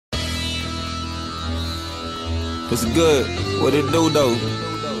It's good. What it do though?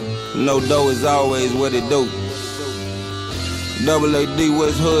 No dough is always what it do. Double AD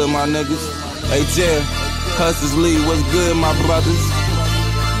West Hood, my niggas. HL, Hustlers League, what's good, my brothers?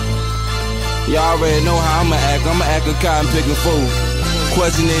 Y'all already know how I'ma act. I'ma act a cotton picking fool.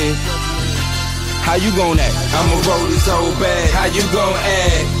 Question is, how you gon' act? I'ma roll this whole bag. How you gon'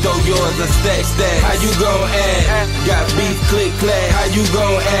 act? Throw yours a stack. How you gon' act? Got beef, click, clack. How you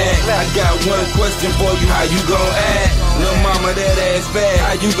gon' act? I got one question for you. How you gon' act? Lil' mama, that ass fat.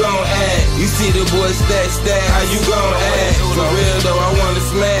 How you gon' act? You see the boy stack. How you gon' act? For real though, I wanna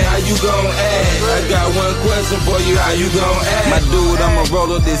smash. How you gon' act? I got one question for you. How you gon' act? My dude, I'ma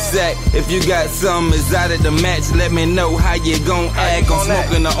roll up this sack. If you got something exotic to match, let me know how you gon' act. I'm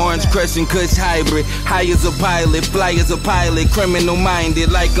smoking the orange crushing kush hybrid. High as a pilot, fly as a pilot, criminal minded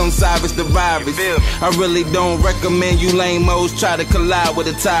like I'm Cyrus the Virus. I really don't recommend you lame-os try to collide with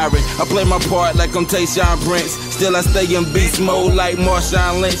a tyrant. I play my part like I'm Tayshaun Prince. Still I stay in beast mode like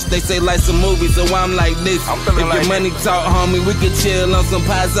Marshawn Lynch. They say life's a movie, so I'm like this. If your money talk, homie, we can chill on some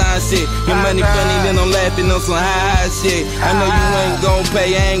Paisan shit. Your money funny, then I'm laughing on some high shit. I know you ain't gon'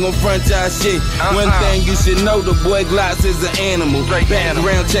 pay, I ain't gon' front y'all shit. One thing you should know, the boy Glockz is an animal.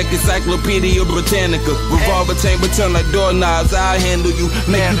 Background check, Encyclopedia Britannica. Revolver chamber turn like doorknobs, I'll handle you.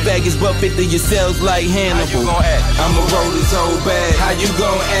 Make you faggots butt 50 yourselves like Hannibal. I'ma roll this whole bag. How you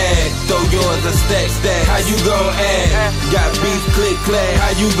gon' act? Throw yours a stack. How you gon' act? Got beef, click, clack.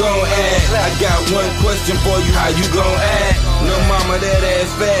 How you gon' act? I got one question for you. How you gon' act? Lil' mama, that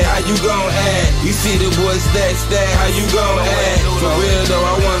ass fat. How you gon' act? You see the boy stack. How you gon' act? For real though,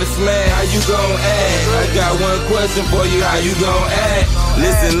 I wanna smash. How you gon' act? I got one question for you. How you gon' act?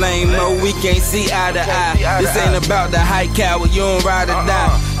 Listen, lame-mo, we can't see eye to eye. This ain't about the hype coward, you don't ride or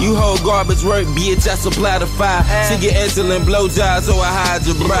die. You hold garbage work, bitch, I supply the fire. She get excellent blowjobs, so I hide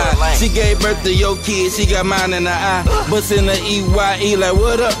your bride. She gave birth to your kid, she got mine in her eye. Bust in the EYE like,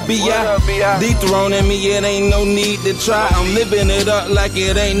 what up, B.I.? Dethroning me, it ain't no need to try. I'm living it up like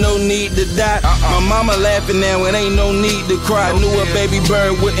it ain't no need to die. My mama laughing now, it ain't no need to cry. Knew a baby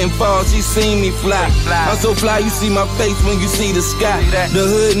bird wouldn't fall, she seen me fly. I'm so fly, you see my face when you see the sky. The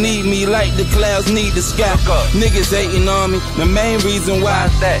hood need me like the clouds need the sky. Niggas hating on me, the main reason why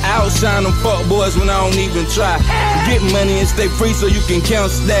I outshine them fuck boys when I don't even try. Get money and stay free so you can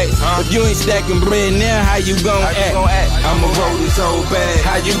count stacks. If you ain't stacking bread now, how you gon' act? I'ma roll this whole bag.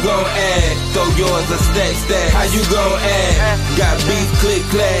 How you gon' act? Throw yours a stack. How you gon' act? Got beef, click,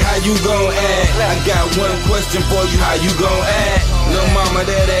 clack. How you gon' act? I got one question for you. How you gon' act? Lil' mama,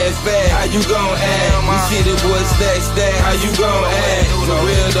 that ass fat. How you gon' act? You see the boy stack. How you gon' act? For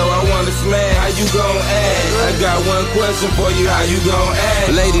real though, I wanna smash. How you gon' act? I got one question for you. How you gon'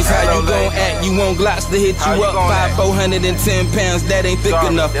 act? Ladies, how you gon' act? You want Glockz to hit you up? 410 pounds, that ain't thick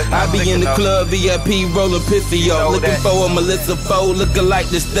enough. I be in the club, VIP, rolling Piffio. Looking for a Melissa Foe, looking like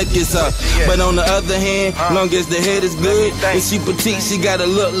the stick is up. But on the other hand, long as the head is good, if she petite, she gotta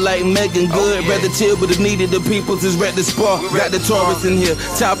look like Megan Good. Rather chill, but if needed, the peoples is ready to spar. Got the Taurus in here,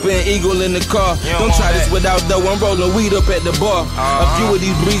 Chopper and Eagle in the car. Don't try this without dough, I'm rolling weed up at the bar. A few of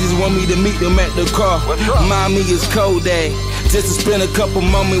these breezes want me to meet them at the car. Mommy is cold, day. Just to spend a couple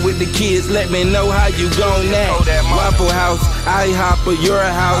moments with the kids, let me know how you gon' act. Waffle House, IHOP, your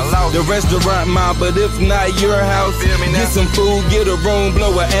house. The restaurant mine, but if not your house, get some food, get a room,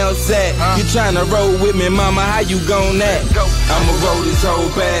 blow an ounce at. You tryna roll with me, mama, how you gon' act? I'ma roll this whole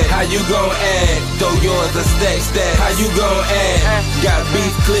bag. How you gon' act? Throw yours a stack. How you gon' act? Got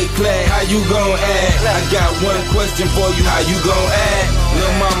beef, click, clack. How you gon' act? I got one question for you. How you gon' act?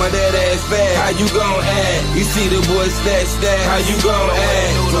 Lil' mama, that ass fat. How you gon' act? You see the boy stack. How you gon'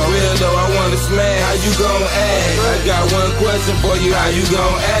 act? For real though, I wanna smash. How you gon' act? I got one question for you. How you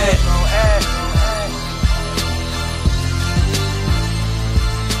gon' act?